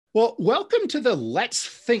Well, welcome to the Let's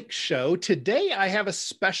Think show. Today I have a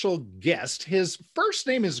special guest. His first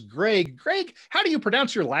name is Greg. Greg, how do you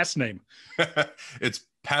pronounce your last name? It's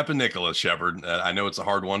Papanicolas, Shepard. I know it's a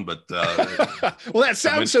hard one, but well, that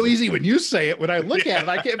sounds so easy when you say it. When I look at it,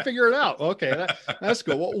 I can't figure it out. Okay, that's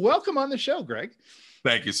cool. Well, welcome on the show, Greg.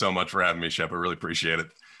 Thank you so much for having me, Shepard. Really appreciate it.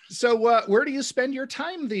 So where do you spend your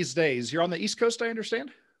time these days? You're on the East Coast, I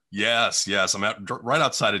understand? Yes. I'm right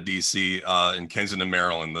outside of DC, in Kensington,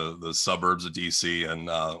 Maryland, the suburbs of DC, and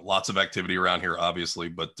lots of activity around here, obviously.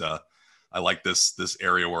 But I like this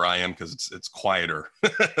area where I am because it's quieter.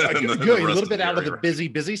 Good. A little bit out of the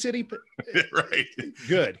busy city. Right.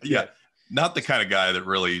 Good. Yeah. Not the kind of guy that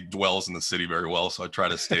really dwells in the city very well, so I try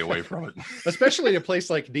to stay away from it. Especially in a place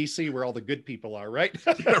like DC where all the good people are, right?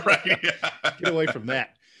 Right. Yeah. Get away from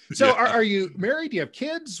that. So, yeah. Are you married? Do you have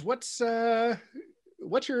kids? What's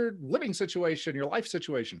your living situation, your life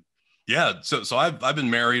situation? Yeah. So I've been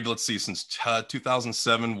married, let's see, since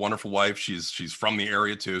 2007. Wonderful wife. She's from the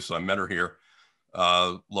area too. So I met her here,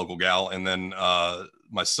 local gal. And then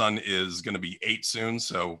my son is going to be 8 soon.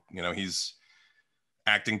 So, he's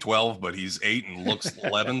acting 12, but he's 8 and looks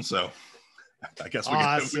 11. So I guess we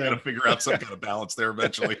got to figure out some kind of balance there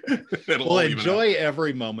eventually. Well, enjoy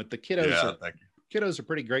every moment. The kiddos are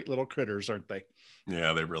pretty great little critters, aren't they?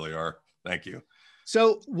 Yeah, they really are. Thank you.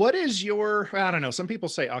 So what is your, I don't know, some people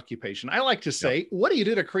say occupation. I like to say, What do you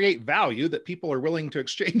do to create value that people are willing to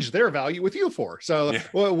exchange their value with you for? So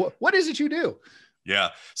what is it you do? Yeah.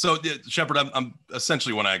 So Shepard, I'm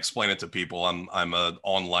essentially, when I explain it to people, I'm an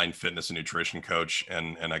online fitness and nutrition coach,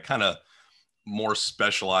 and I kind of more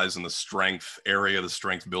specialize in the strength area, the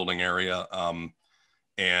strength building area,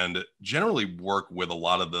 and generally work with a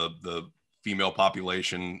lot of the female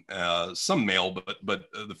population, some male, but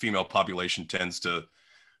the female population tends to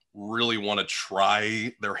really want to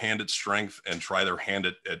try their hand at strength and try their hand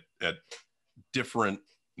at different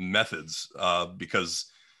methods, because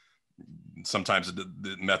sometimes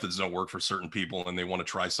the methods don't work for certain people and they want to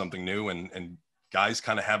try something new, and guys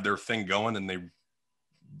kind of have their thing going and they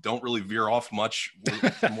don't really veer off much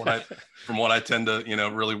from what I tend to,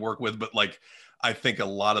 really work with. But I think a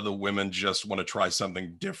lot of the women just want to try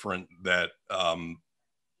something different, that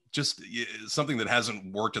just something that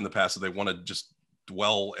hasn't worked in the past, that they want to just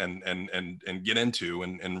dwell and get into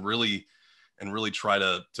and really try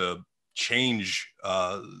to change,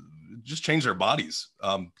 just change their bodies,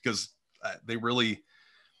 because they really,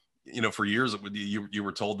 for years you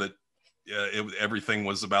were told that everything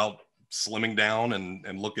was about slimming down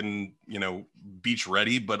and looking, beach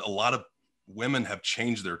ready, but a lot of women have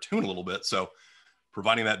changed their tune a little bit. So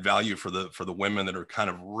providing that value for the women that are kind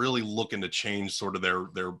of really looking to change sort of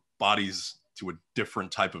their bodies to a different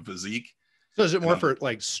type of physique. So is it more for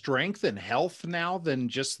strength and health now than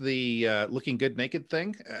just the looking good naked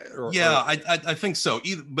thing? I think so.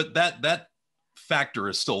 But that factor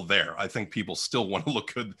is still there. I think people still want to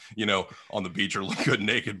look good, on the beach, or look good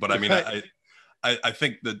naked. But I mean, I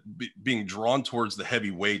think that being drawn towards the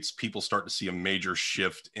heavy weights, people start to see a major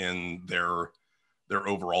shift in their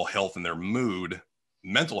overall health and their mood.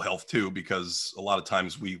 Mental health too, because a lot of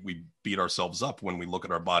times we beat ourselves up when we look at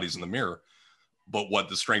our bodies in the mirror. But what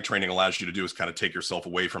the strength training allows you to do is kind of take yourself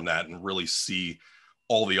away from that and really see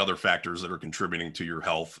all the other factors that are contributing to your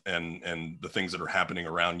health and the things that are happening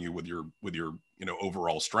around you with your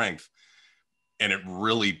overall strength. And it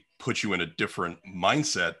really puts you in a different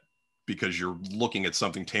mindset, because you're looking at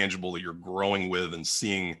something tangible that you're growing with and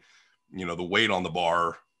seeing, the weight on the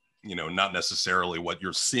bar, not necessarily what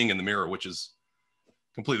you're seeing in the mirror, which is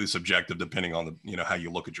completely subjective depending on how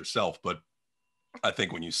you look at yourself. But I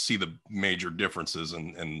think when you see the major differences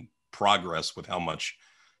and progress with how much,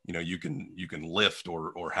 you can lift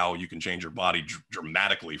or how you can change your body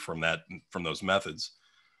dramatically from those methods,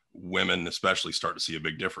 women especially start to see a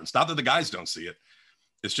big difference. Not that the guys don't see it.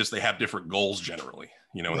 It's just they have different goals generally,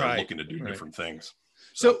 and they're looking to do different things.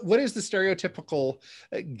 So what is the stereotypical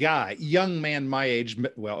guy, young man my age,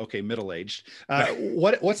 middle-aged,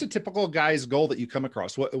 what's a typical guy's goal that you come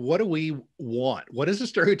across? What do we want? What is a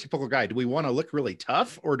stereotypical guy? Do we want to look really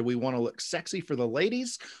tough, or do we want to look sexy for the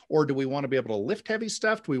ladies? Or do we want to be able to lift heavy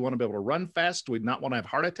stuff? Do we want to be able to run fast? Do we not want to have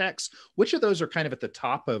heart attacks? Which of those are kind of at the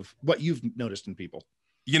top of what you've noticed in people?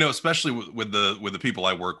 Especially with the people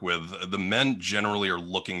I work with, the men generally are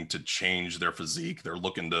looking to change their physique. They're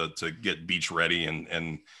looking to get beach ready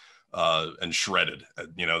and shredded.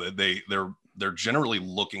 They're generally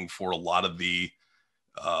looking for a lot of the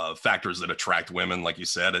factors that attract women. Like you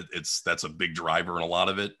said, that's a big driver in a lot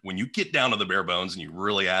of it. When you get down to the bare bones and you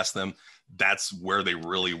really ask them, that's where they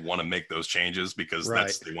really want to make those changes, because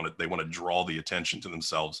they want to draw the attention to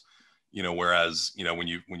themselves. whereas, when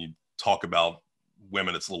you talk about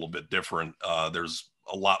women, it's a little bit different. There's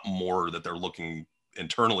a lot more that they're looking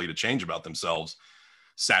internally to change about themselves,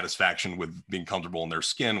 satisfaction with being comfortable in their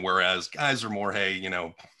skin. Whereas guys are more, hey,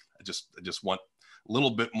 I just want a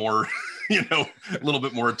little bit more, a little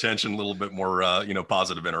bit more attention, a little bit more,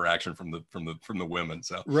 positive interaction from the women.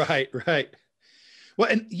 So. Right. Well,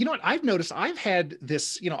 and you know what I've noticed, I've had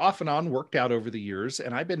this, off and on worked out over the years,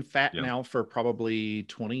 and I've been fat now for probably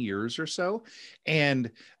 20 years or so. And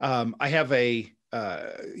I have I'm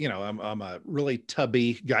a really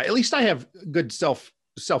tubby guy. At least I have good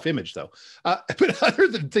self-image though. But other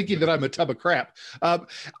than thinking that I'm a tub of crap,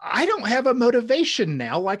 I don't have a motivation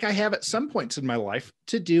now like I have at some points in my life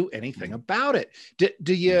to do anything about it.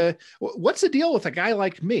 Do you, what's the deal with a guy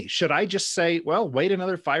like me? Should I just say, well, wait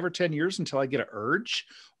another 5 or 10 years until I get an urge?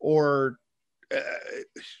 Or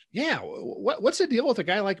what's the deal with a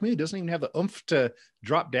guy like me who doesn't even have the oomph to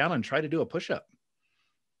drop down and try to do a push-up?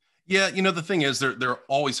 Yeah, the thing is, there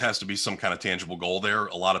always has to be some kind of tangible goal there.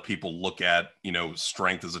 A lot of people look at,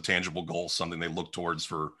 strength as a tangible goal, something they look towards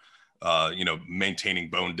for, maintaining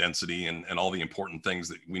bone density and all the important things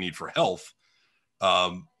that we need for health,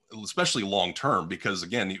 especially long term. Because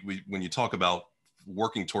again, when you talk about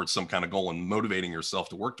working towards some kind of goal and motivating yourself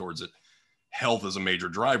to work towards it, health is a major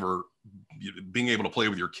driver. Being able to play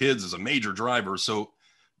with your kids is a major driver. So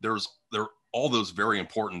there are all those very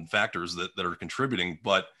important factors that are contributing,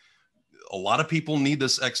 but a lot of people need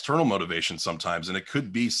this external motivation sometimes. And it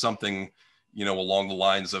could be something, along the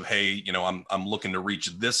lines of, hey, I'm looking to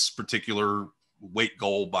reach this particular weight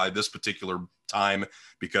goal by this particular time,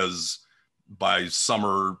 because by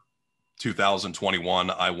summer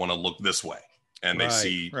 2021, I want to look this way. And they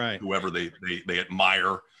see whoever they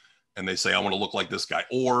admire, and they say, I want to look like this guy.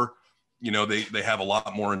 Or, they have a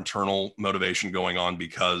lot more internal motivation going on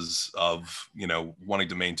because of, wanting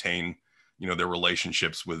to maintain, their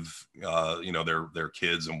relationships with, their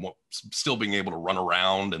kids, and still being able to run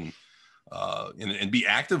around and be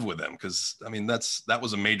active with them. Cause I mean, that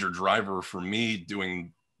was a major driver for me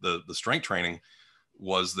doing the strength training,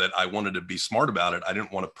 was that I wanted to be smart about it. I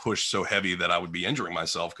didn't want to push so heavy that I would be injuring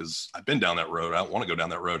myself, because I've been down that road. I don't want to go down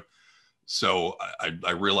that road. So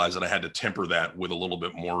I realized that I had to temper that with a little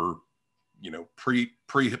bit more,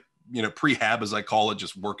 prehab, as I call it,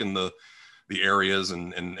 just working the areas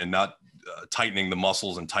and not tightening the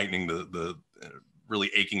muscles and tightening the really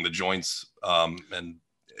aching the joints. And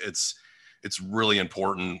it's really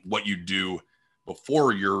important what you do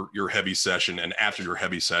before your heavy session and after your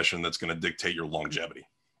heavy session that's going to dictate your longevity.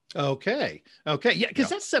 Okay. Yeah. Because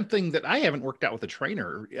that's something that I haven't worked out with a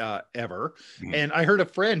trainer ever. Mm-hmm. And I heard a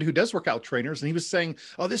friend who does work out with trainers, and he was saying,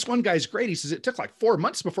 oh, this one guy's great. He says, it took like 4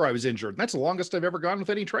 months before I was injured. And that's the longest I've ever gone with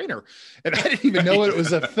any trainer. And I didn't even know it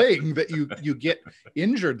was a thing that you get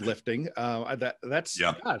injured lifting. Gosh,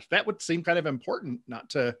 that would seem kind of important not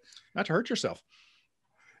to hurt yourself.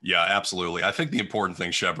 Yeah, absolutely. I think the important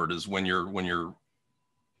thing, Shepard, is when you're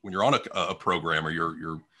on a program, or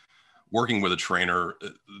you're working with a trainer,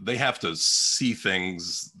 they have to see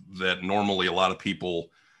things that normally a lot of people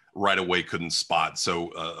right away couldn't spot.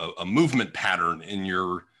 So a movement pattern in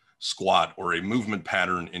your squat, or a movement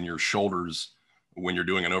pattern in your shoulders when you're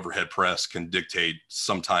doing an overhead press, can dictate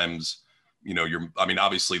sometimes,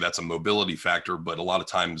 obviously that's a mobility factor, but a lot of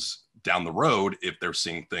times down the road, if they're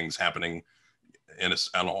seeing things happening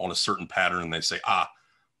on a certain pattern, and they say,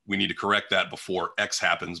 we need to correct that before X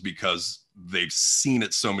happens, because they've seen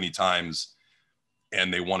it so many times,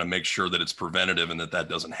 and they want to make sure that it's preventative and that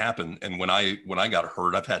doesn't happen. And when I got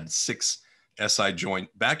hurt, I've had 6 SI joint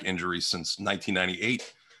back injuries since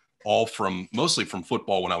 1998, mostly from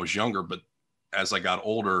football when I was younger. But as I got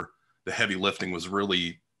older, the heavy lifting was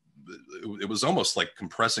it was almost like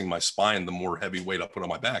compressing my spine, the more heavy weight I put on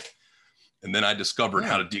my back. And then I discovered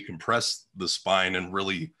how to decompress the spine and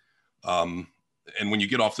really, and when you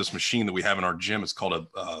get off this machine that we have in our gym, it's called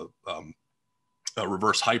a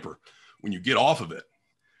reverse hyper. When you get off of it,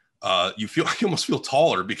 you almost feel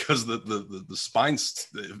taller, because the spine,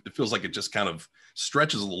 it feels like it just kind of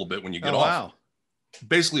stretches a little bit when you get off. Wow.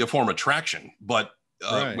 Basically a form of traction. But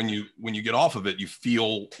when you get off of it, you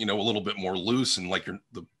feel, a little bit more loose, and like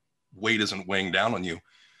the weight isn't weighing down on you.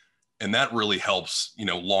 And that really helps,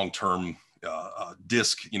 long-term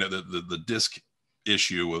disc, the disc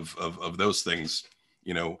issue of those things,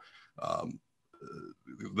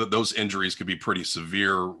 those injuries could be pretty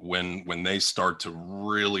severe when they start to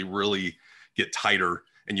really, really get tighter,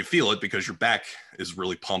 and you feel it because your back is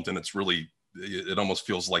really pumped, and it almost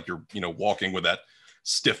feels like you're, walking with that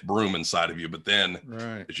stiff broom inside of you. But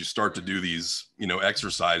then as you start to do these,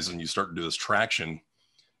 exercises, and you start to do this traction,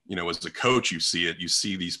 as a coach, you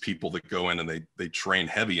see these people that go in and they train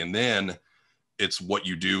heavy, and then it's what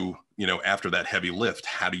you do, after that heavy lift.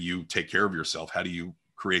 How do you take care of yourself? How do you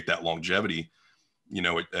create that longevity,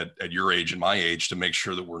 at your age and my age, to make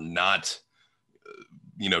sure that we're not,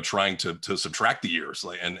 trying to subtract the years.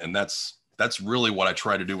 And that's really what I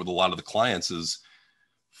try to do with a lot of the clients, is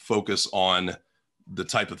focus on the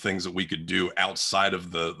type of things that we could do outside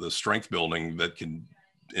of the strength building that can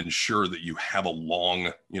ensure that you have a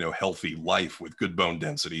long, healthy life with good bone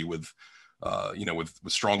density, with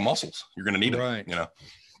strong muscles. You're going to need it,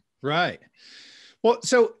 Right. Well,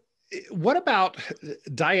 so what about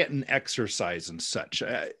diet and exercise and such?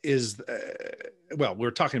 Well,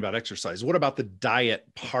 we're talking about exercise. What about the diet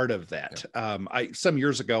part of that? Yeah. Some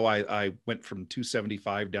years ago, I went from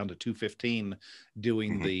 275 down to 215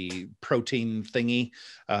 doing the protein thingy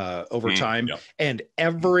over time. Yeah. And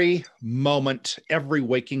every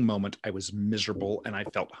waking moment, I was miserable and I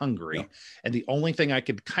felt hungry. Yeah. And the only thing I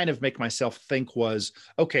could kind of make myself think was,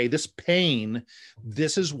 okay, this pain,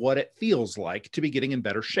 this is what it feels like to be getting in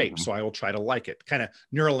better shape. So I will try to like it, kind of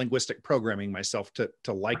neurolinguistic programming myself to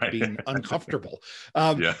like being uncomfortable.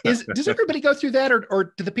 Does everybody go through that?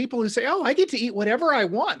 Or do the people who say, oh, I get to eat whatever I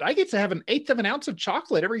want, I get to have 1/8 of an ounce of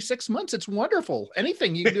chocolate every 6 months, it's wonderful.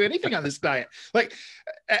 Anything, you can do anything on this diet. Like,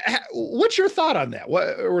 what's your thought on that?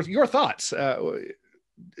 What or your thoughts?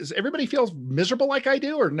 Does everybody feel miserable like I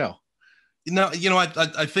do, or no? No,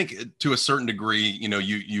 I think to a certain degree,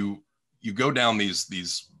 you go down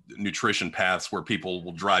these nutrition paths where people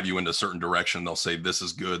will drive you into a certain direction. They'll say, this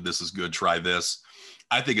is good, try this.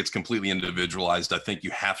 I think it's completely individualized. I think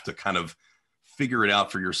you have to kind of figure it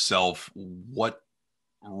out for yourself, what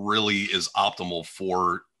really is optimal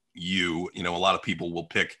for you. A lot of people will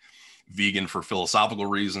pick vegan for philosophical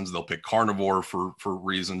reasons. They'll pick carnivore for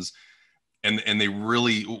reasons. And they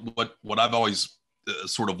really, what I've always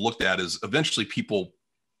sort of looked at is eventually people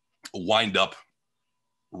wind up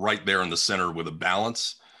right there in the center with a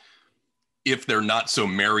balance. If they're not so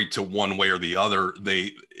married to one way or the other,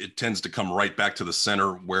 it tends to come right back to the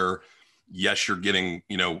center where, yes, you're getting,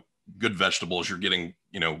 good vegetables, you're getting,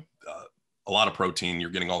 a lot of protein, you're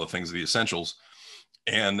getting all the things, the essentials.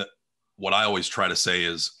 And what I always try to say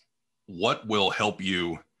is, what will help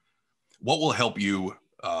you,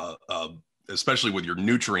 especially with your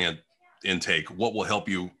nutrient intake, what will help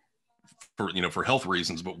you for health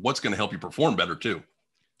reasons, but what's going to help you perform better too.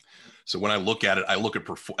 So when I look at it, I look at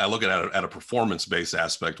it at a performance-based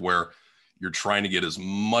aspect where you're trying to get as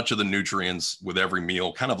much of the nutrients with every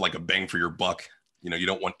meal, kind of like a bang for your buck. You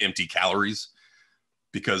don't want empty calories,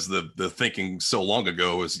 because the thinking so long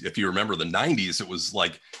ago is, if you remember the 90s, it was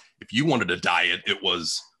like, if you wanted a diet, it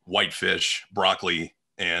was white fish, broccoli,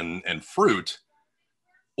 and fruit.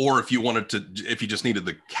 Or if you just needed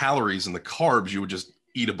the calories and the carbs, you would just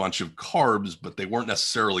eat a bunch of carbs, but they weren't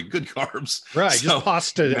necessarily good carbs. Right. So, just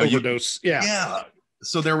pasta overdose. Yeah.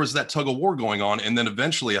 So there was that tug of war going on. And then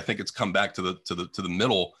eventually I think it's come back to the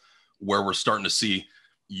middle, where we're starting to see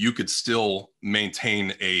you could still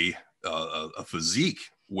maintain a physique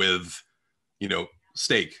with,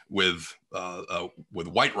 steak, with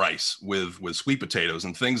white rice, with sweet potatoes,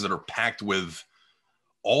 and things that are packed with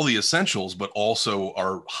all the essentials, but also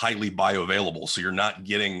are highly bioavailable. So you're not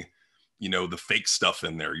getting, the fake stuff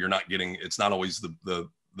in there. You're not getting, it's not always the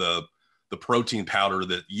protein powder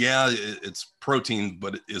that, it's protein,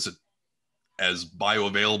 but is it as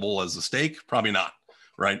bioavailable as the steak? Probably not,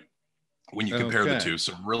 right? When you compare the two.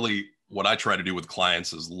 So really what I try to do with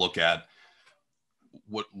clients is look at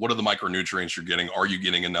what are the micronutrients you're getting? Are you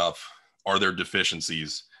getting enough? Are there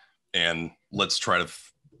deficiencies? And let's try to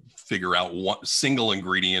figure out what single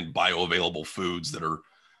ingredient bioavailable foods that are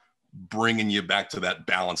bringing you back to that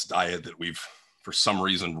balanced diet that we've, for some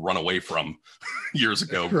reason, run away from years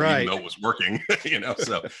ago, right, even though it was working.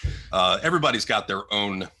 So everybody's got their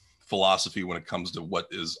own philosophy when it comes to what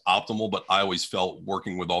is optimal. But I always felt,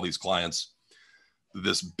 working with all these clients,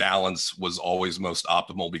 this balance was always most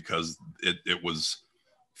optimal, because it was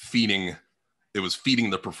feeding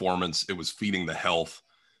the performance, it was feeding the health,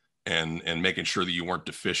 and making sure that you weren't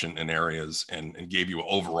deficient in areas, and gave you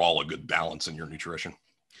overall a good balance in your nutrition.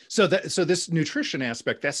 So this nutrition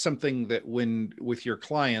aspect, that's something that with your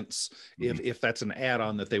clients, if that's an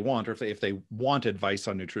add-on that they want, or if they want advice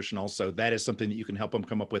on nutrition also, that is something that you can help them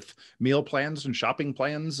come up with meal plans and shopping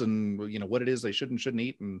plans, and what it is they should and shouldn't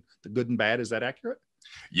eat, and the good and bad. Is that accurate?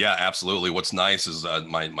 Yeah, absolutely. What's nice is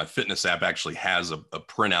my fitness app actually has a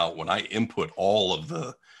printout. When I input all of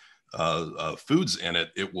the foods in it,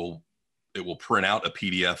 it will print out a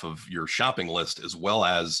PDF of your shopping list, as well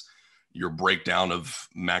as your breakdown of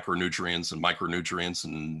macronutrients and micronutrients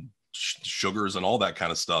and sugars and all that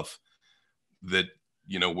kind of stuff that,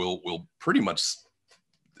 will pretty much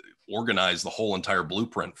organize the whole entire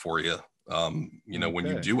blueprint for you. When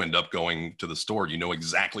you do end up going to the store, you know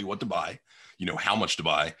exactly what to buy, you know how much to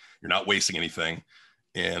buy, you're not wasting anything,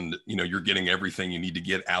 and, you're getting everything you need to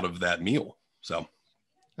get out of that meal. So.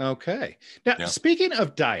 Okay. Now, speaking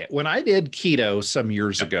of diet, when I did keto some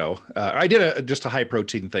years ago, I did just a high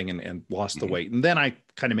protein thing and lost the weight. And then I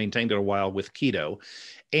kind of maintained it a while with keto.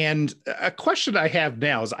 And a question I have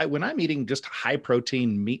now is when I'm eating just high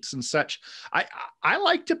protein meats and such, I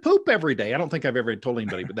like to poop every day. I don't think I've ever told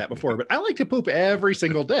anybody that before, but I like to poop every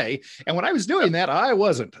single day. And when I was doing that, I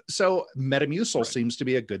wasn't. So Metamucil seems to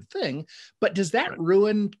be a good thing, but does that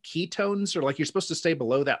ruin ketones, or like you're supposed to stay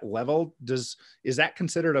below that level? Is that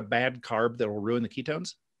considered a bad carb that will ruin the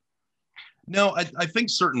ketones? No, I think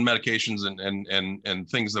certain medications and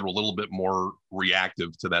things that are a little bit more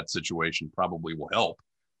reactive to that situation probably will help.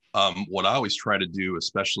 What I always try to do,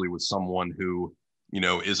 especially with someone who,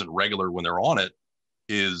 isn't regular when they're on it,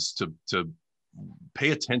 is to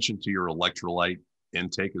pay attention to your electrolyte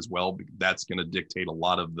intake as well. That's going to dictate a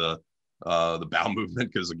lot of the bowel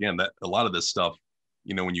movement. Because again, that a lot of this stuff,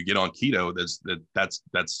 when you get on keto,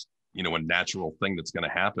 that's a natural thing that's going to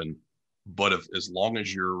happen. But as long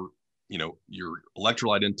as your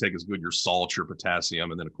electrolyte intake is good, your salt, your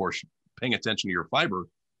potassium, and then of course paying attention to your fiber,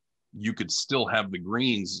 you could still have the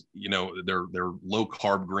greens, they're low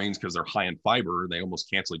carb greens because they're high in fiber. They almost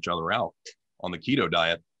cancel each other out on the keto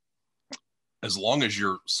diet. As long as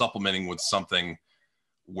you're supplementing with something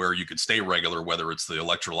where you could stay regular, whether it's the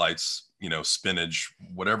electrolytes, spinach,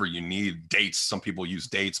 whatever you need, dates. Some people use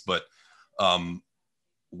dates, but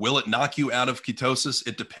will it knock you out of ketosis?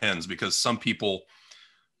 It depends, because some people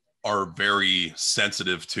are very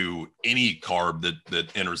sensitive to any carb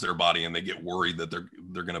that enters their body, and they get worried that they're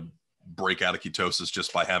going to break out of ketosis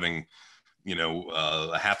just by having,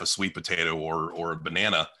 a half a sweet potato or a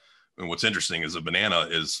banana. And what's interesting is a banana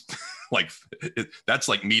is that's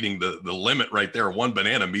like meeting the limit right there. One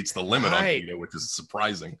banana meets the limit on keto, which is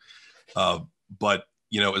surprising. But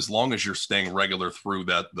as long as you're staying regular through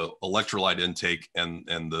that, the electrolyte intake and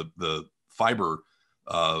the fiber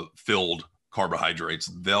filled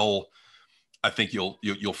carbohydrates, I think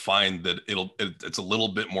you'll find that it's a little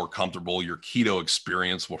bit more comfortable. Your keto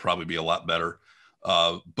experience will probably be a lot better.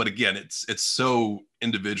 But again, it's so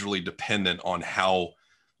individually dependent on how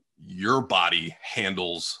your body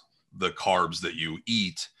handles the carbs that you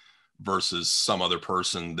eat versus some other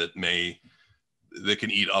person that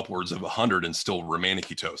can eat upwards of 100 and still remain in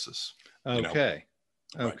ketosis. Okay.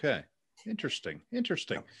 Right. Okay. Interesting. Yeah.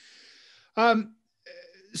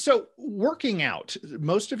 So working out,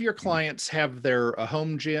 most of your clients have a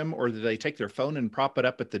home gym, or do they take their phone and prop it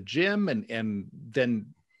up at the gym and then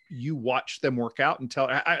you watch them work out and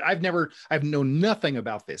I've known nothing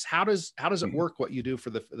about this. How does it work, what you do for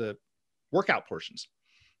the workout portions?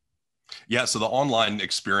 Yeah. So the online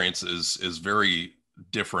experience is very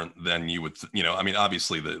different than you would,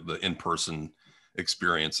 obviously the in-person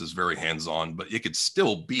experience is very hands-on, but it could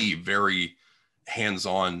still be very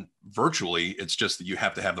hands-on virtually. It's just that you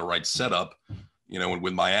have to have the right setup, and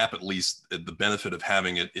with my app, at least the benefit of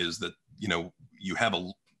having it is that, you have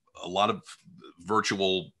a lot of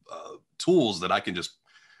virtual tools that I can just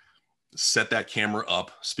set that camera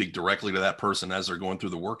up, speak directly to that person as they're going through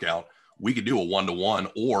the workout. We could do a one-to-one,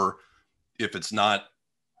 or if it's not,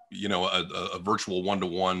 a virtual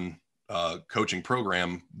one-to-one coaching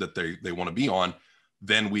program that they want to be on,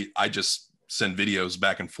 then I just send videos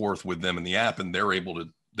back and forth with them in the app, and they're able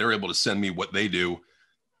to send me what they do,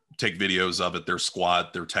 take videos of it, their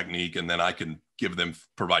squat, their technique, and then I can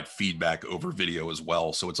provide feedback over video as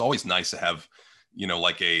well. So it's always nice to have,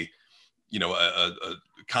 like a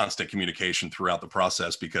constant communication throughout the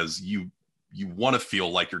process, because you want to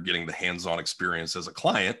feel like you're getting the hands-on experience as a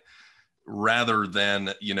client, rather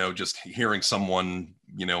than, just hearing someone,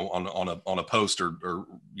 on a post or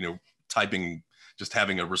typing, just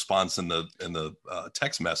having a response in the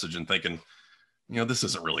text message and thinking, this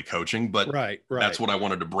isn't really coaching. But right. That's what I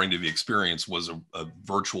wanted to bring to the experience, was a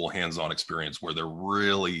virtual hands-on experience where they're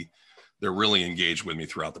really engaged with me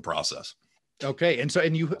throughout the process. Okay.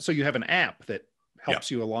 And you have an app that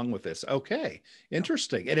helps you along with this. Okay.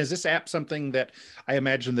 Interesting. And is this app something that, I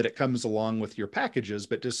imagine that it comes along with your packages,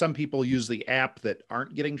 but does some people use the app that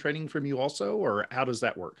aren't getting training from you also, or how does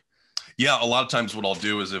that work? Yeah, a lot of times what I'll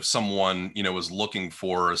do is, if someone, is looking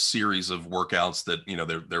for a series of workouts that,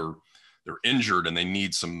 they're injured and they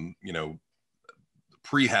need some,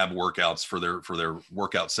 prehab workouts for their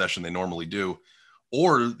workout session they normally do,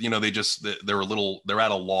 or, they're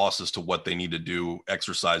at a loss as to what they need to do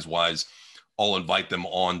exercise wise, I'll invite them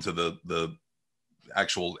on to the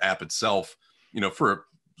actual app itself, for a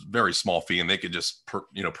very small fee, and they could just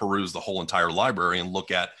peruse the whole entire library and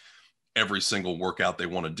look at every single workout they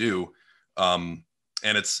want to do.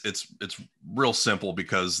 And it's real simple,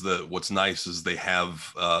 because what's nice is they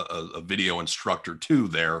have a video instructor too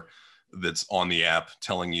there that's on the app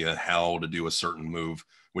telling you how to do a certain move,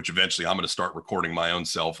 which eventually I'm going to start recording my own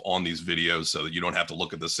self on these videos so that you don't have to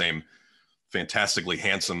look at the same fantastically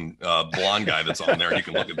handsome blonde guy that's on there, and you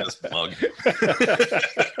can look at this mug.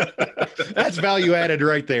 That's value added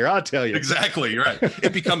right there, I'll tell you. Exactly, right.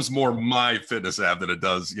 It becomes more my fitness app than it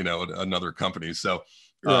does, another company. So,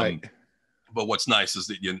 right. But what's nice is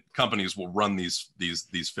that companies will run these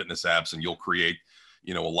fitness apps, and you'll create,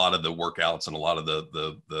 a lot of the workouts and a lot of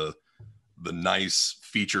the nice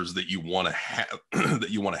features that you want to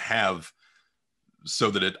have,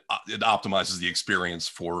 so that it optimizes the experience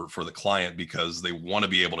for the client, because they want to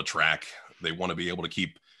be able to track, they want to be able to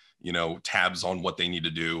keep, tabs on what they need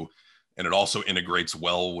to do. And it also integrates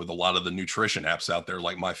well with a lot of the nutrition apps out there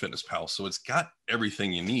like MyFitnessPal. So it's got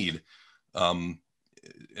everything you need.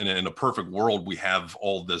 In a perfect world, we have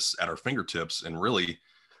all this at our fingertips, and really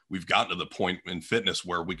we've gotten to the point in fitness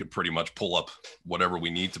where we could pretty much pull up whatever we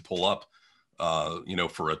need to pull up,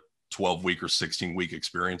 for a 12-week or 16-week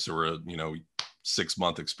experience, or a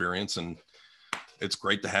 6-month experience. And it's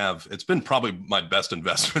great to have. It's been probably my best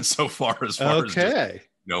investment so far, as far as just,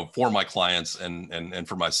 for my clients and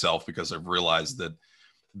for myself, because I've realized that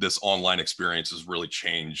this online experience has really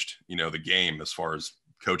changed, the game as far as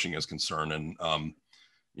coaching is concerned. And,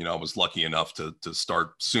 I was lucky enough to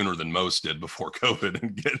start sooner than most did before COVID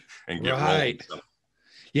and get right. rolling. So.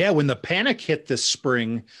 Yeah. When the panic hit this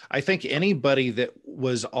spring, I think anybody that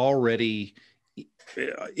was already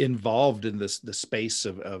involved in the space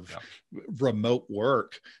of remote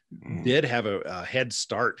work did have a head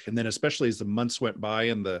start. And then especially as the months went by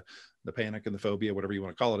and the panic and the phobia, whatever you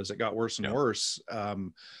want to call it, as it got worse and worse,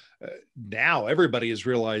 now everybody is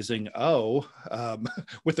realizing,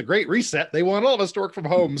 with the Great Reset, they want all of us to work from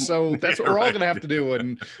home. So that's what we're all going to have to do.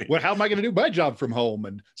 And how am I going to do my job from home?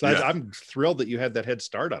 And so I'm thrilled that you had that head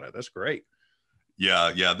start on it. That's great.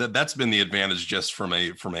 Yeah. That's been the advantage, just from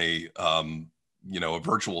a a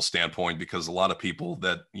virtual standpoint, because a lot of people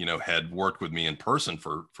that, had worked with me in person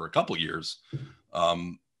for a couple of years,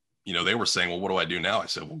 they were saying, well, what do I do now? I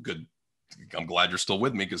said, well, good. I'm glad you're still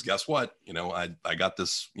with me, because guess what? I got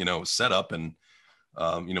this, set up, and,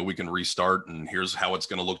 we can restart, and here's how it's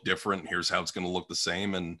going to look different. Here's how it's going to look the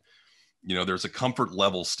same. And, there's a comfort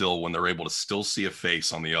level still when they're able to still see a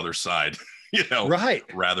face on the other side, right.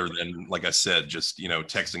 Rather than, like I said, just,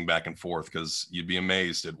 texting back and forth, because you'd be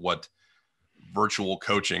amazed at what virtual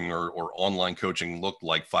coaching or online coaching looked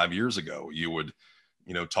like 5 years ago. You would,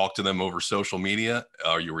 talk to them over social media,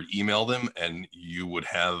 or you would email them, and you would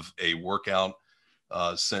have a workout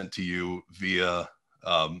sent to you via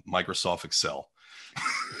Microsoft Excel,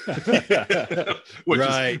 which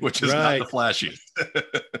is not the flashiest.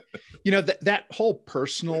 That whole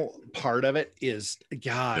personal part of it is,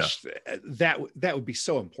 gosh, that would be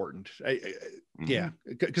so important. Yeah,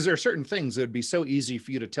 because there are certain things that would be so easy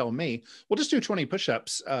for you to tell me, well, just do 20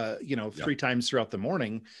 push-ups, 3 times throughout the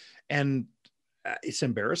morning. And it's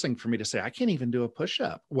embarrassing for me to say, I can't even do a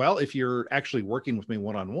push-up. Well, if you're actually working with me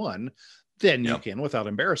one-on-one, then you can, without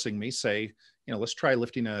embarrassing me, say, let's try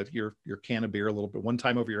lifting your can of beer a little bit one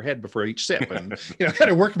time over your head before each sip, and kind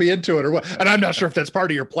of work me into it, or what. And I'm not sure if that's part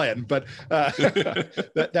of your plan, but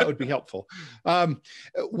that would be helpful.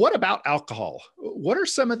 What about alcohol? What are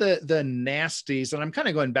some of the nasties? And I'm kind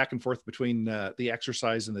of going back and forth between the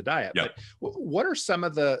exercise and the diet. But what are some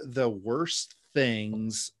of the worst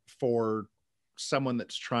things for someone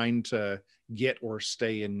that's trying to get or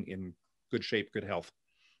stay in good shape, good health?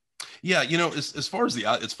 Yeah. As far as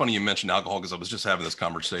it's funny you mentioned alcohol, because I was just having this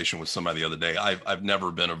conversation with somebody the other day. I've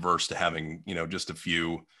never been averse to having, just a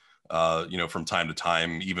few, from time to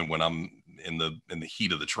time, even when I'm in the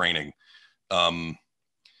heat of the training. What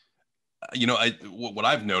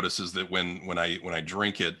I've noticed is that when I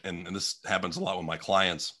drink it, and this happens a lot with my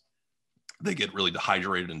clients, they get really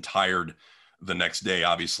dehydrated and tired the next day.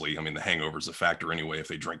 Obviously, I mean, the hangover is a factor anyway if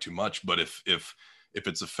they drink too much. But if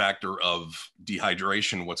it's a factor of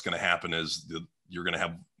dehydration, what's going to happen is you're going to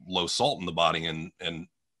have low salt in the body. And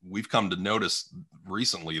we've come to notice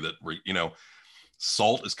recently that,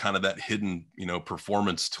 salt is kind of that hidden,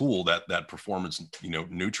 performance tool, that performance,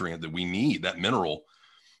 nutrient that we need, that mineral.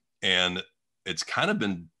 And it's kind of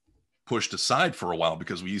been pushed aside for a while,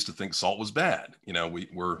 because we used to think salt was bad. We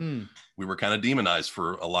were kind of demonized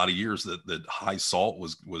for a lot of years that high salt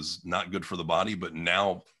was not good for the body. But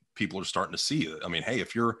now people are starting to see it. I mean, hey,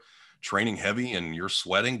 if you're training heavy and you're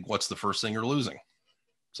sweating, what's the first thing you're losing?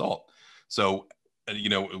 Salt. So, you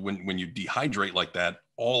know, when you dehydrate like that,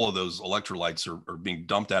 all of those electrolytes are being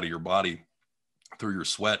dumped out of your body through your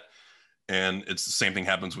sweat. And it's the same thing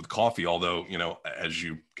happens with coffee. Although, you know, as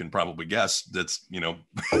you can probably guess, that's, you know,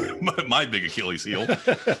 my big Achilles heel,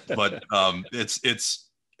 but I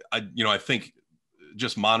think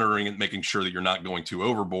just monitoring and making sure that you're not going too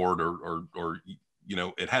overboard or, you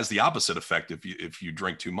know, it has the opposite effect if you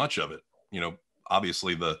drink too much of it. You know,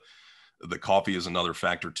 obviously the coffee is another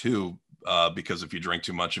factor too, because if you drink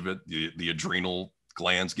too much of it, the adrenal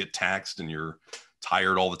glands get taxed and you're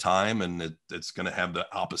tired all the time, and it's going to have the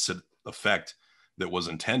opposite effect that was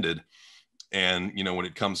intended. And, you know, when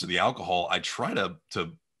it comes to the alcohol, I try to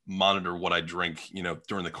monitor what I drink, you know,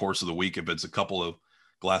 during the course of the week. If it's a couple of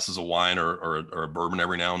glasses of wine or a bourbon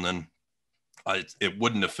every now and then, it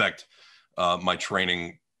wouldn't affect my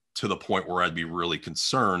training to the point where I'd be really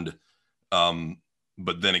concerned.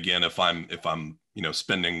 But then again, if I'm, you know,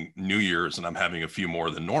 spending New Year's and I'm having a few more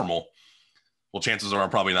than normal, well, chances are I'm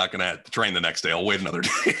probably not going to train the next day. I'll wait another day.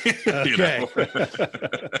 You know?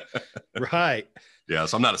 Right. Yeah.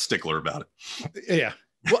 So I'm not a stickler about it. Yeah.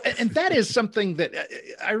 Well, and that is something that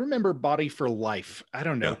I remember Body for Life. I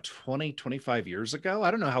don't know, 20, 25 years ago. I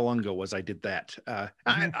don't know how long ago was I did that. I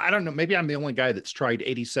don't know. Maybe I'm the only guy that's tried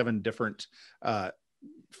 87 different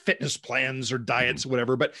fitness plans or diets, or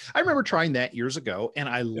whatever. But I remember trying that years ago, and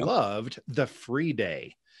I loved the free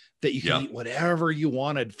day that you can eat whatever you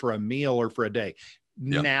wanted for a meal or for a day.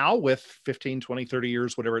 Now with 15, 20, 30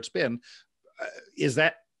 years, whatever it's been, is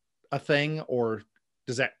that a thing, or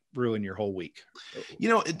does that ruin your whole week? You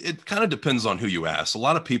know, it kind of depends on who you ask. A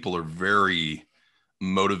lot of people are very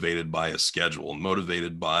motivated by a schedule,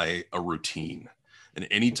 motivated by a routine. And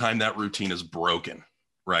anytime that routine is broken,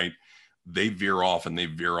 right, they veer off, and they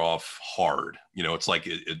veer off hard. You know, it's like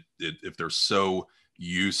if they're so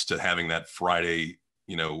used to having that Friday,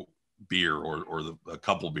 you know, beer or a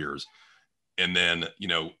couple beers, and then, you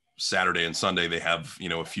know, Saturday and Sunday they have, you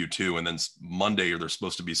know, a few too, and then Monday there's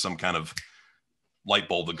supposed to be some kind of light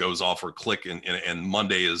bulb that goes off or click, and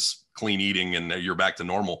Monday is clean eating and you're back to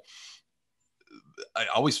normal. I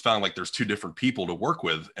always found like there's two different people to work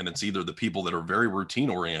with, and it's either the people that are very routine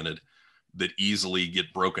oriented that easily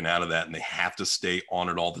get broken out of that and they have to stay on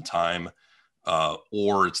it all the time,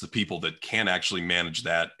 or it's the people that can actually manage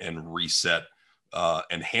that and reset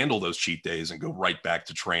and handle those cheat days and go right back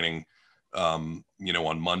to training, you know,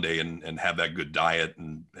 on Monday and have that good diet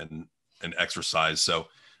and exercise. So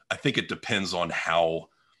I think it depends on how,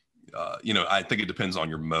 you know, I think it depends on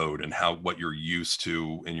your mode and what you're used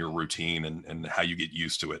to in your routine and how you get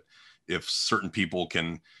used to it. If certain people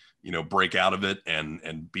can, you know, break out of it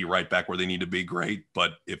and be right back where they need to be, great.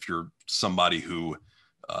 But if you're somebody who,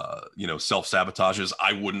 you know, self-sabotages,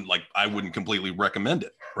 I wouldn't completely recommend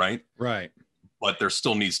it. Right. Right. But there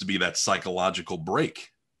still needs to be that psychological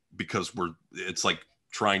break, because it's like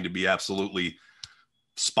trying to be absolutely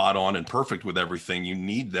spot on and perfect with everything. You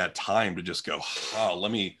need that time to just go, oh,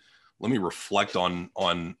 let me reflect on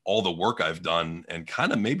all the work I've done and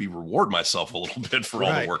kind of maybe reward myself a little bit for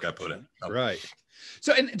all the work I put in. Right.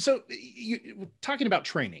 So you talking about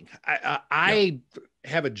training, I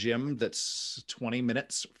have a gym that's 20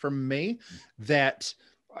 minutes from me that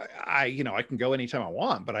I can go anytime I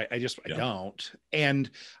want, but I don't. And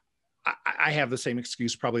I have the same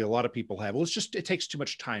excuse probably a lot of people have. Well, it takes too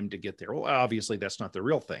much time to get there. Well, obviously that's not the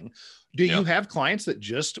real thing. Do you have clients that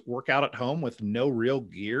just work out at home with no real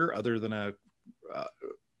gear other than a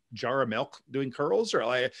jar of milk doing curls,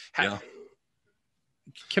 or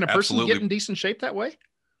can a person get in decent shape that way?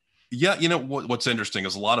 Yeah. You know, what's interesting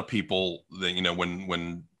is a lot of people that, you know,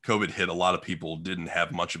 when COVID hit, a lot of people didn't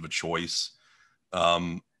have much of a choice,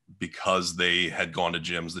 because they had gone to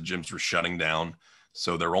gyms. The gyms were shutting down.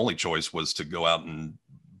 So their only choice was to go out and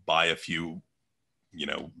buy a few, you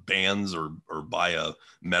know, bands or buy a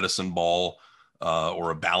medicine ball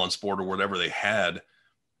or a balance board or whatever they had.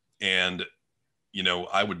 And, you know,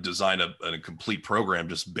 I would design a complete program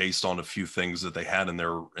just based on a few things that they had in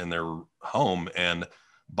their home and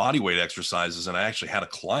body weight exercises. And I actually had a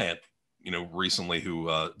client, you know, recently who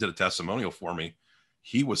did a testimonial for me.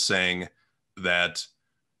 He was saying that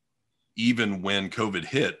even when COVID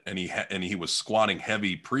hit and he was squatting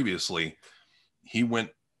heavy previously, he went,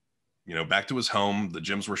 you know, back to his home. The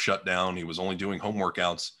gyms were shut down. He was only doing home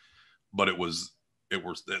workouts, but it was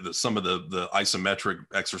some of the isometric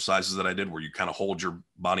exercises that I did where you kind of hold your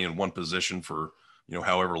body in one position for, you know,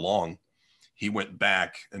 however long. He went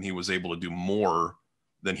back and he was able to do more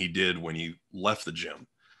than he did when he left the gym.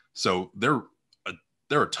 So there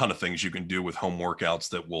are a ton of things you can do with home workouts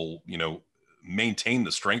that will, you know, maintain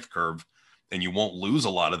the strength curve and you won't lose a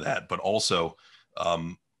lot of that, but also,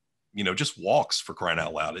 just walks, for crying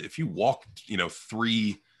out loud. If you walk,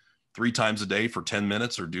 three times a day for 10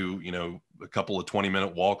 minutes or do, a couple of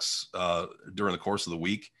 20-minute walks during the course of the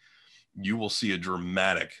week, you will see a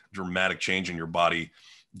dramatic change in your body,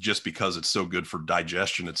 just because it's so good for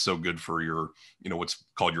digestion. It's so good for your, what's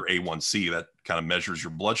called your A1C, that kind of measures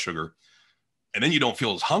your blood sugar. And then you don't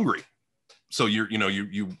feel as hungry. So you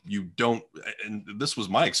don't, and this was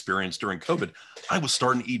my experience during COVID. I was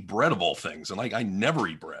starting to eat bread of all things. And I never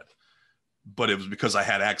eat bread, but it was because I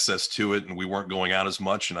had access to it and we weren't going out as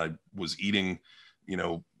much. And I was eating,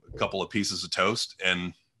 a couple of pieces of toast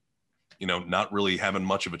and, not really having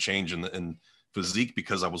much of a change in physique,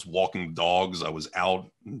 because I was walking dogs. I was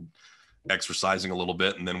out and exercising a little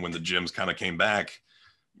bit. And then when the gyms kind of came back,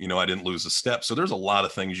 I didn't lose a step. So there's a lot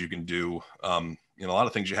of things you can do. A lot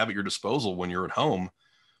of things you have at your disposal when you're at home,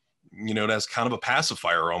 as kind of a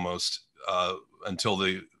pacifier almost, until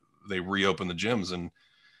they reopen the gyms. And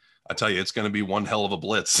I tell you, it's going to be one hell of a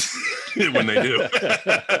blitz when they do.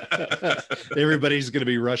 Everybody's going to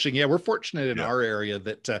be rushing. Yeah, we're fortunate in our area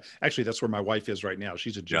that actually that's where my wife is right now.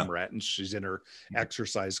 She's a gym rat and she's in her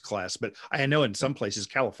exercise class. But I know in some places,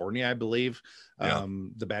 California, I believe,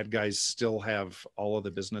 the bad guys still have all of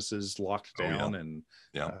the businesses locked down. And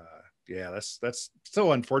that's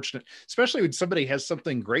so unfortunate, especially when somebody has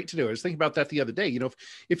something great to do. I was thinking about that the other day.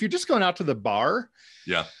 If you're just going out to the bar,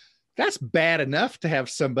 that's bad enough to have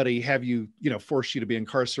somebody have you, force you to be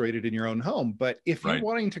incarcerated in your own home. But if you're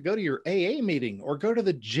wanting to go to your AA meeting or go to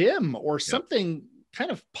the gym or something kind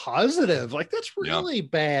of positive, like that's really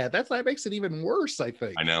bad. That makes it even worse, I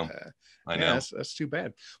think. I know. That's too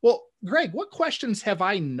bad. Well, Greg, what questions have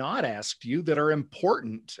I not asked you that are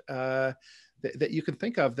important that you can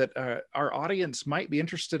think of that our audience might be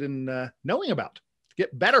interested in knowing about to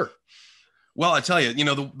get better? Well, I tell you,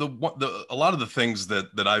 a lot of the things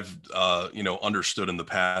that I've, understood in the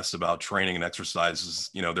past about training and exercises,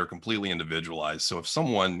 they're completely individualized. So if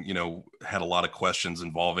someone, had a lot of questions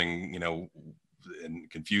involving, and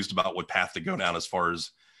confused about what path to go down as far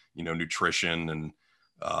as, nutrition and,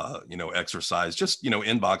 exercise, just,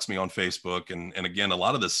 inbox me on Facebook. And again, a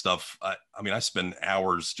lot of this stuff, I spend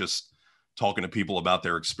hours just talking to people about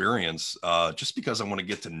their experience, just because I want to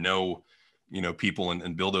get to know people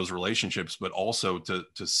and build those relationships, but also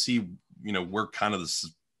to see, where kind of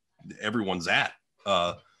everyone's at,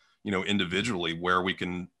 individually, where we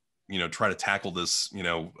can, try to tackle this,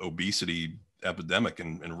 obesity epidemic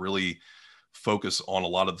and really focus on a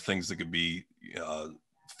lot of the things that could be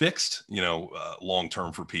fixed,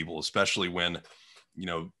 long-term for people, especially when,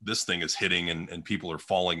 this thing is hitting and people are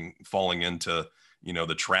falling into,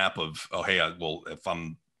 the trap of, oh, hey, if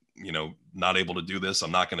I'm, not able to do this,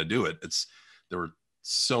 I'm not going to do it. There are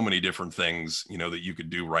so many different things, that you could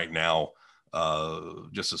do right now,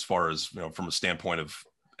 just as far as, from a standpoint of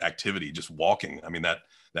activity, just walking. I mean,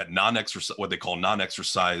 that non-exercise, what they call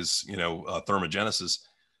non-exercise, thermogenesis,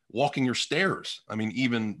 walking your stairs. I mean,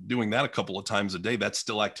 even doing that a couple of times a day, that's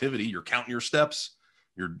still activity. You're counting your steps.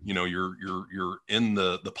 You're in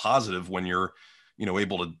the positive when you're,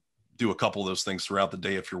 able to do a couple of those things throughout the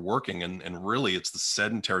day if you're working. And really it's the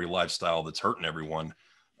sedentary lifestyle that's hurting everyone.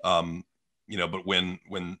 But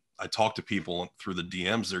when I talk to people through the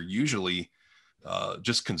DMs, they're usually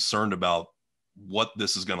just concerned about what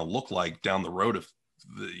this is going to look like down the road if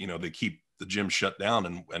they keep the gym shut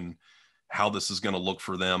down and how this is going to look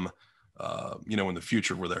for them, in the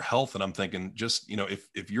future with their health. And I'm thinking just,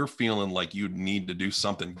 if you're feeling like you need to do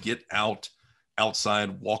something, get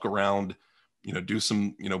outside, walk around, do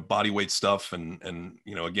some, body weight stuff. And,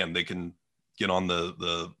 again, they can get on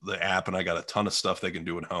the app, and I got a ton of stuff they can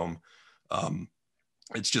do at home.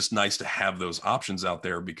 It's just nice to have those options out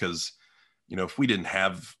there because, if we didn't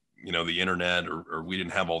have, the internet or we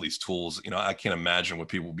didn't have all these tools, I can't imagine what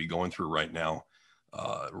people would be going through right now,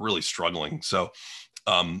 really struggling. So,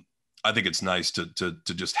 I think it's nice to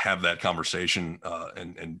just have that conversation,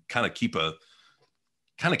 and kind of keep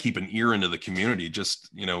an ear into the community, just,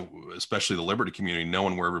 especially the Liberty community,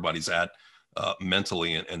 knowing where everybody's at,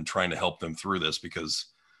 mentally and trying to help them through this, because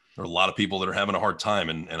there are a lot of people that are having a hard time,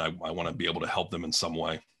 and I want to be able to help them in some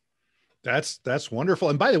way. That's wonderful.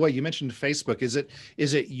 And by the way, you mentioned Facebook. Is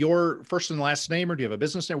it your first and last name, or do you have a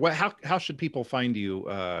business name? How should people find you?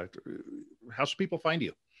 How should people find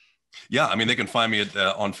you? Yeah, I mean, they can find me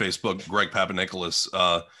on Facebook, Greg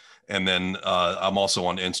Papanicolas, and then I'm also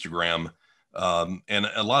on Instagram. And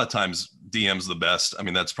a lot of times DM's the best. I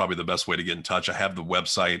mean, that's probably the best way to get in touch. I have the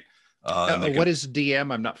website, What is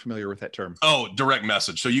DM? I'm not familiar with that term. Oh, direct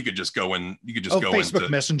message. So you could just go in, Facebook into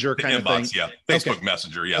Messenger kind of thing. Yeah. Facebook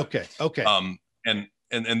Messenger. Yeah. Okay.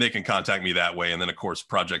 And they can contact me that way. And then of course,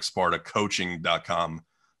 projectspartacoaching.com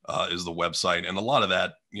is the website. And a lot of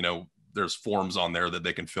that, there's forms on there that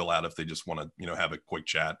they can fill out if they just want to, have a quick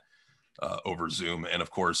chat over Zoom. And of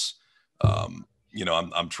course, I'm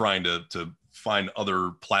trying to find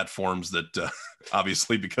other platforms that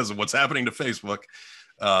obviously because of what's happening to Facebook,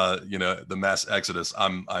 the mass exodus,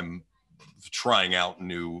 I'm trying out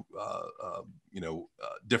new,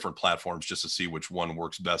 different platforms just to see which one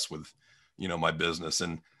works best with, my business.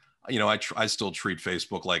 And, I still treat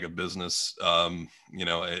Facebook like a business.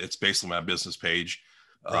 It's basically my business page.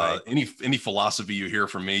 Right. Any philosophy you hear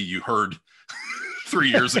from me, you heard 3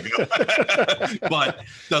 years ago, but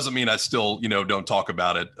doesn't mean I still, don't talk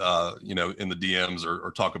about it, in the DMs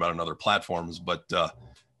or talk about it on other platforms. But,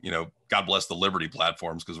 God bless the Liberty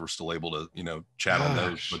platforms because we're still able to, chat on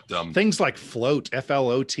those. But things like Float,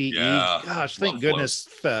 FLOTE. Yeah, gosh, thank goodness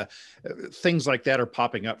things like that are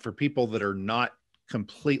popping up for people that are not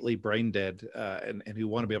completely brain dead and who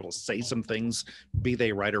want to be able to say some things, be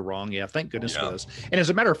they right or wrong. Yeah, thank goodness for those. And as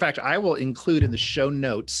a matter of fact, I will include in the show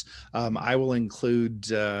notes, I will include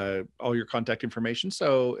all your contact information.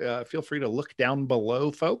 So feel free to look down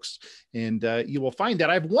below, folks, and you will find that.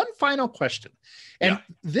 I have one final question. And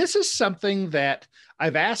this is something that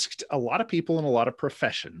I've asked a lot of people in a lot of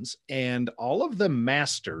professions, and all of the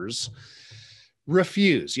masters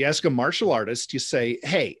refuse. You ask a martial artist, you say,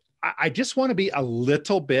 hey, I just want to be a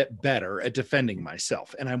little bit better at defending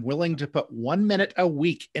myself, and I'm willing to put 1 minute a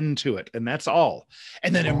week into it, and that's all.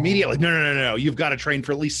 And then immediately, no, you've got to train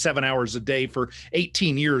for at least 7 hours a day for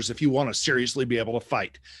 18 years if you want to seriously be able to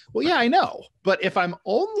fight. Well, yeah, I know. But if I'm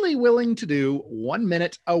only willing to do 1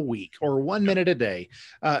 minute a week or 1 minute a day,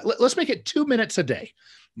 let's make it 2 minutes a day.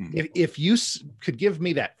 If you could give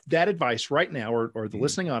me that advice right now, or the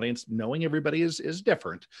listening audience, knowing everybody is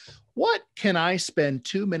different, what can I spend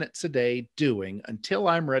 2 minutes a day doing until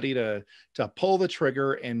I'm ready to pull the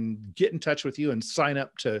trigger and get in touch with you and sign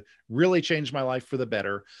up to really change my life for the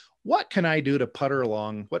better? What can I do to putter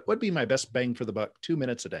along? What would be my best bang for the buck? 2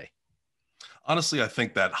 minutes a day. Honestly, I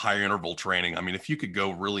think that high interval training, I mean, if you could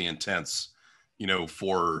go really intense,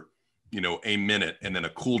 for, a minute and then a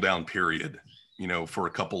cool down period, for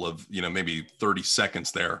a couple of, maybe 30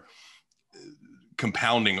 seconds there,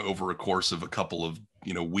 compounding over a course of a couple of,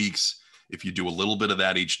 weeks. If you do a little bit of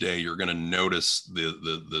that each day, you're going to notice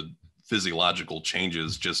the physiological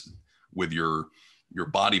changes just with your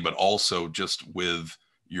body, but also just with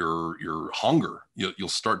your hunger. You'll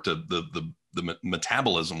start to, the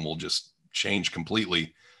metabolism will just change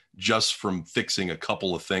completely just from fixing a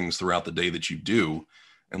couple of things throughout the day that you do.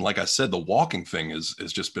 And like I said, the walking thing has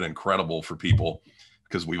just been incredible for people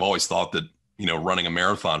because we've always thought that, running a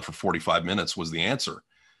marathon for 45 minutes was the answer.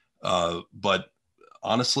 But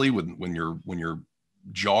honestly, when you're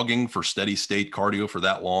jogging for steady state cardio for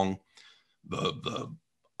that long, the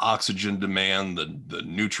oxygen demand, the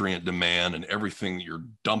nutrient demand, and everything you're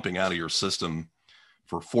dumping out of your system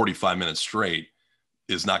for 45 minutes straight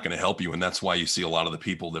is not going to help you. And that's why you see a lot of the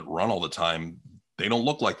people that run all the time, they don't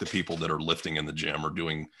look like the people that are lifting in the gym or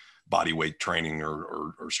doing body weight training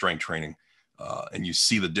or strength training. And you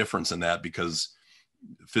see the difference in that because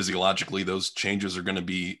physiologically those changes are going to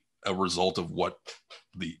be a result of what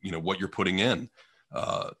you're putting in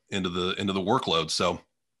into the workload. So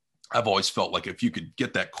I've always felt like if you could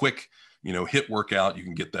get that quick, HIIT workout, you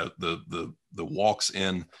can get that the walks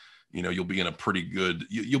in, you'll be in a pretty good,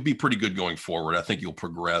 you'll be pretty good going forward. I think you'll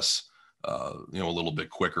progress a little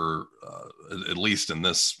bit quicker, at least in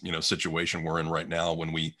this, situation we're in right now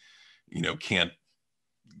when we, can't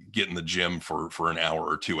get in the gym for an hour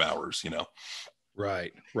or 2 hours,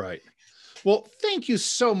 Right. Well, thank you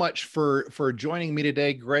so much for joining me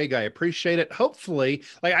today, Greg. I appreciate it. Hopefully,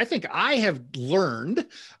 I think I have learned,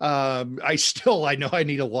 I know I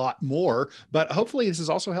need a lot more, but hopefully this has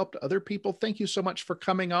also helped other people. Thank you so much for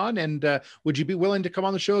coming on. And would you be willing to come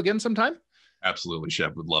on the show again sometime? Absolutely,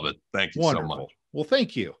 Shep. Would love it. Thank you Wonderful. so much. Well,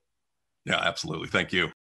 thank you. Yeah, absolutely. Thank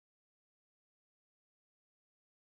you.